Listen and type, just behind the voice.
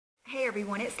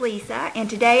everyone, it's Lisa, and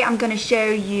today I'm going to show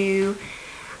you,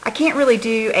 I can't really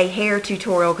do a hair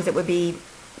tutorial because it would be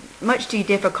much too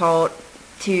difficult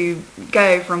to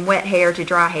go from wet hair to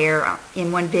dry hair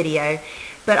in one video,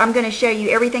 but I'm going to show you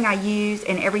everything I use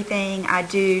and everything I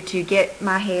do to get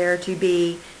my hair to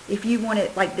be, if you want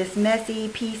it like this messy,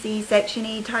 piecey,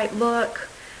 sectiony type look,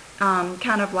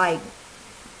 kind of like,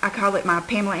 I call it my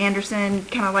Pamela Anderson,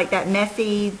 kind of like that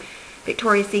messy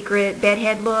Victoria's Secret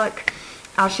bedhead look.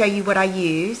 I'll show you what I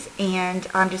use, and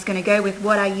I'm just going to go with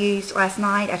what I used last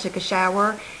night. I took a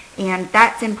shower, and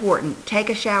that's important. Take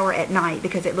a shower at night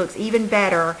because it looks even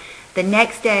better the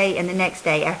next day and the next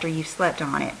day after you've slept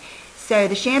on it. So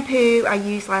the shampoo I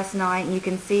used last night, and you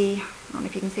can see, I don't know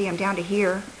if you can see, I'm down to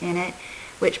here in it,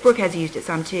 which Brooke has used it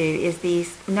some too, is the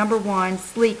 #1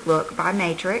 Sleek Look by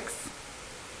Matrix.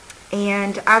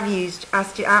 And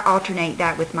I alternate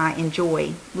that with my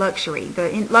Enjoy Luxury.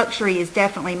 The Luxury is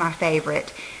definitely my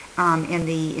favorite in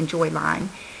the Enjoy line.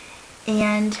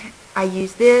 And I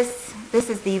use this. This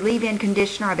is the leave-in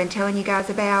conditioner I've been telling you guys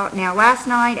about. Now last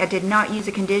night I did not use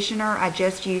a conditioner, I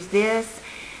just used this.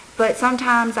 But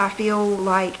sometimes I feel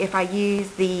like if I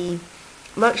use the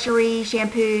Luxury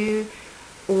shampoo,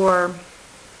 or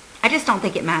I just don't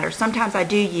think it matters. Sometimes I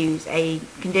do use a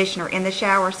conditioner in the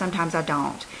shower, sometimes I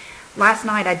don't. Last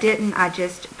night I didn't. I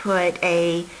just put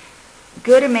a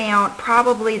good amount,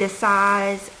 probably the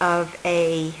size around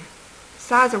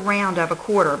of a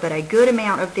quarter, but a good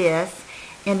amount of this.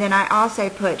 And then I also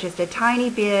put just a tiny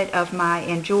bit of my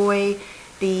Enjoy,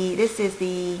 this is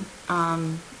the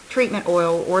treatment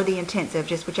oil or the intensive,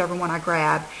 just whichever one I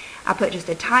grab. I put just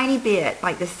a tiny bit,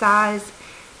 like the size,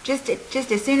 just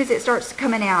as soon as it starts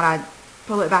coming out, I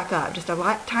pull it back up, just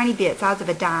a tiny bit, size of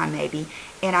a dime maybe,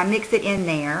 and I mix it in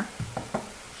there,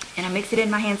 and I mix it in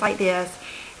my hands like this.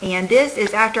 And this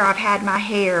is after I've had my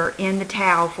hair in the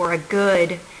towel for a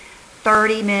good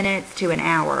 30 minutes to an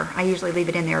hour. I usually leave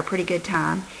it in there a pretty good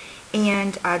time.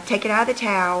 And I take it out of the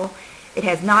towel. It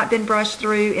has not been brushed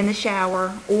through in the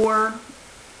shower or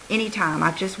any time.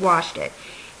 I've just washed it.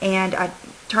 And I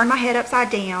turn my head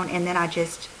upside down, and then I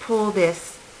just pull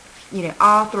this,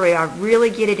 all through. I really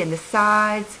get it in the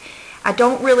sides. I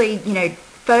don't really,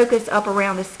 focus up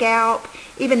around the scalp,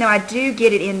 even though I do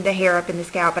get it in the hair up in the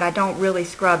scalp, but I don't really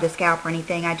scrub the scalp or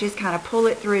anything. I just kind of pull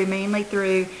it through, mainly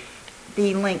through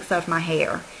the lengths of my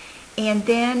hair. And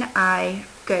then I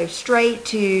go straight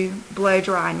to blow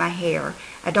drying my hair.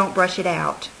 I don't brush it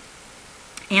out.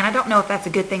 And I don't know if that's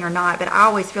a good thing or not, but I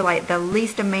always feel like the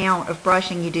least amount of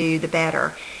brushing you do, the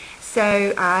better.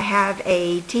 So I have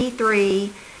a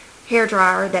T3 hair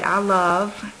dryer that I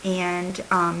love, and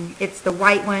it's the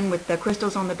white one with the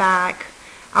crystals on the back.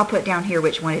 I'll put down here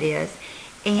which one it is.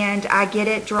 And I get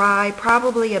it dry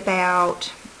probably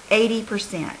about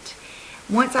 80%.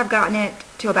 Once I've gotten it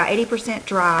to about 80%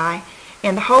 dry,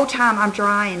 and the whole time I'm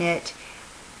drying it,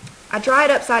 I dry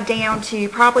it upside down to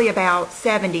probably about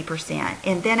 70%.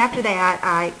 And then after that,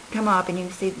 I come up, and you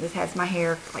can see this has my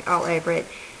hair like all over it.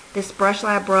 This Brush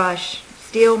Lab brush,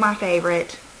 still my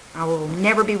favorite. I will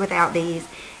never be without these.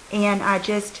 And I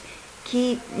just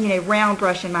keep, round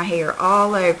brushing my hair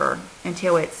all over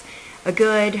until it's a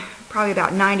good, probably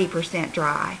about 90%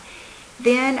 dry.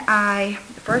 Then the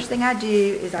first thing I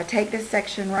do is I take this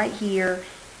section right here,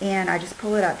 and I just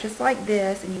pull it up just like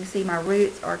this, and you can see my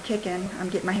roots are kicking. I'm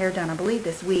getting my hair done, I believe,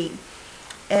 this week.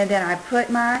 And then I put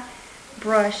my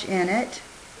brush in it,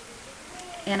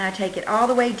 and I take it all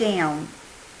the way down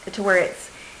to where it's,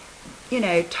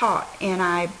 taut, and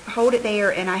I hold it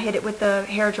there, and I hit it with the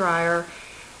hair dryer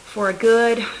for a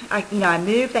good, I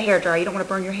move the hair dryer, you don't want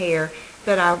to burn your hair,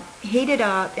 but I heat it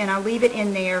up, and I leave it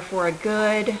in there for a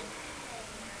good,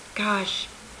 gosh,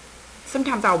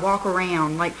 sometimes I'll walk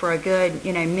around like for a good,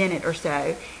 minute or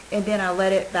so, and then I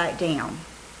let it back down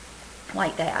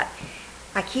like that.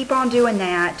 I keep on doing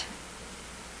that.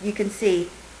 You can see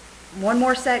one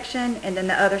more section and then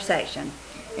the other section.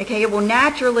 Okay, it will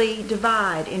naturally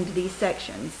divide into these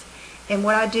sections. And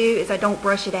what I do is I don't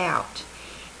brush it out.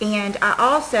 And I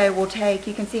also will take,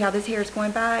 you can see how this hair is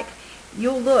going back.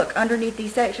 You'll look underneath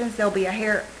these sections, there'll be a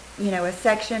hair, a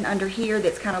section under here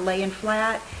that's kind of laying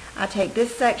flat. I take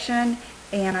this section,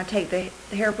 and I take the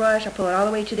hairbrush, I pull it all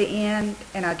the way to the end,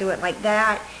 and I do it like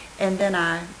that, and then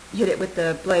I hit it with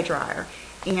the blow dryer.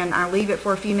 And I leave it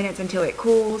for a few minutes until it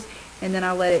cools, and then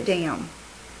I let it down.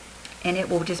 And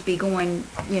it will just be going,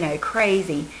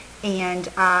 crazy. And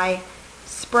I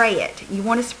spray it. You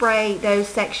want to spray those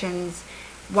sections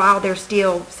while they're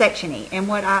still sectiony.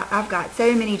 And I've got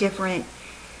so many different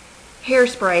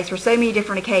hairsprays for so many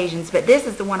different occasions, but this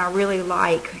is the one I really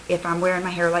like if I'm wearing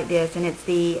my hair like this, and it's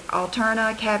the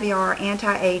Alterna Caviar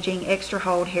Anti-Aging Extra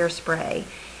Hold Hairspray.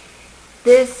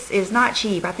 This is not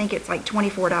cheap. I think it's like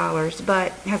 $24,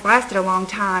 but has lasted a long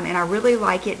time, and I really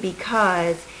like it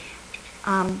because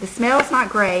the smell's not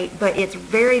great, but it's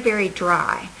very, very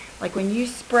dry. Like when you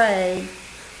spray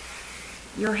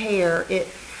your hair,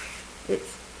 it's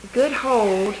good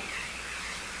hold,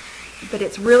 but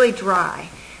it's really dry.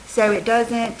 So it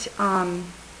doesn't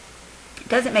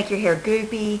make your hair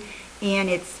goopy, and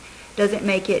it doesn't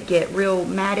make it get real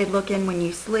matted looking when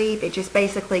you sleep. It just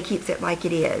basically keeps it like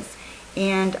it is.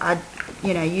 And I,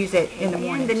 use it in the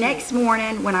morning. The next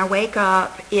morning when I wake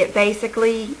up, it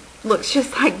basically looks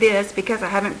just like this because I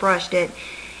haven't brushed it.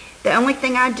 The only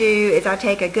thing I do is I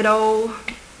take a good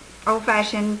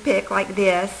old-fashioned pick like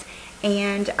this,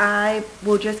 and I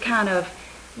will just kind of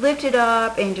lift it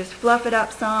up and just fluff it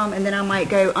up some, and then I might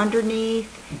go underneath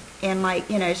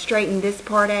and straighten this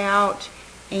part out,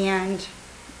 and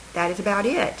that is about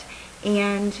it.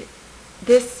 And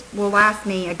this will last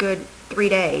me a good 3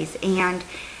 days. And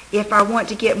if I want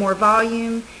to get more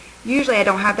volume, usually I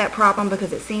don't have that problem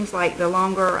because it seems like the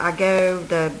longer I go,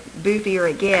 the boofier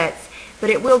it gets, but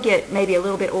it will get maybe a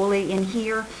little bit oily in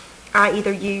here. I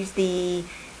either use the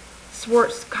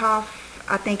Schwarzkopf,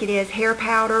 I think it is, hair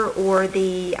powder, or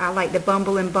I like the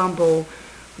Bumble and Bumble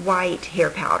white hair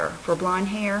powder for blonde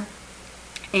hair.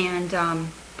 And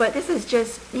but this is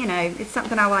just, it's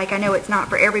something I like. I know it's not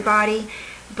for everybody,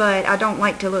 but I don't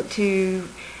like to look too,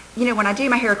 when I do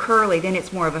my hair curly, then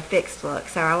it's more of a fixed look.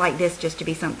 So I like this just to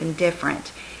be something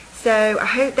different. So I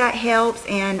hope that helps,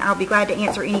 and I'll be glad to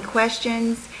answer any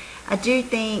questions. I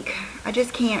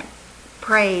just can't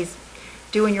praise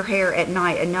doing your hair at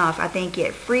night enough. I think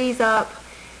it frees up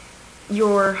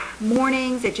your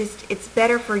mornings. It's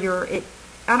better for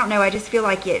I don't know, I just feel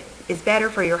like it is better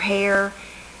for your hair.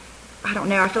 I don't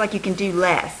know, I feel like you can do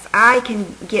less. I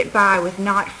can get by with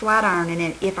not flat ironing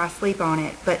it if I sleep on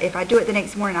it, but if I do it the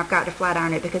next morning, I've got to flat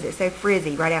iron it because it's so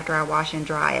frizzy right after I wash and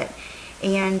dry it.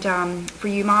 And for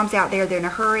you moms out there that are in a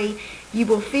hurry, you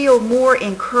will feel more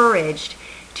encouraged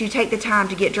to take the time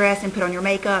to get dressed and put on your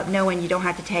makeup knowing you don't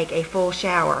have to take a full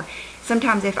shower.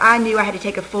 Sometimes if I knew I had to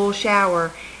take a full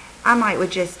shower, I would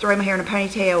just throw my hair in a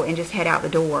ponytail and just head out the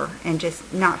door and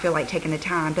just not feel like taking the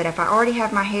time. But if I already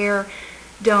have my hair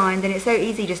done, then it's so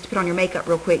easy just to put on your makeup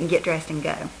real quick and get dressed and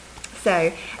go.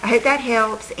 So I hope that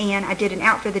helps, and I did an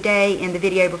outfit of the day in the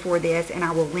video before this, and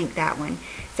I will link that one.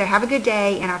 So have a good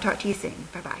day, and I'll talk to you soon.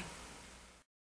 Bye-bye.